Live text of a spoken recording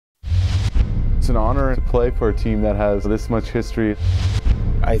It's an honor to play for a team that has this much history.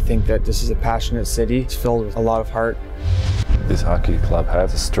 I think that this is a passionate city. It's filled with a lot of heart. This hockey club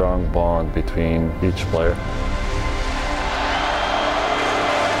has a strong bond between each player.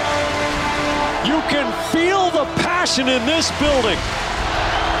 You can feel the passion in this building.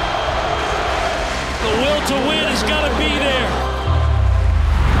 The will to win has got to be there.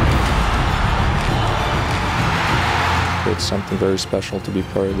 It's something very special to be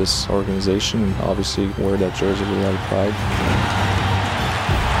part of this organization and obviously wear that jersey with a lot of pride.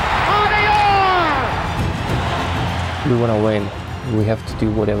 We want to win. We have to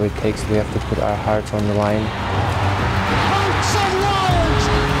do whatever it takes. We have to put our hearts on the line. Hearts and lions!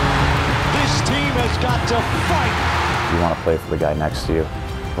 This team has got to fight. You want to play for the guy next to you.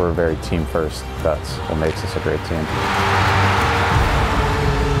 We're very team first. That's what makes us a great team.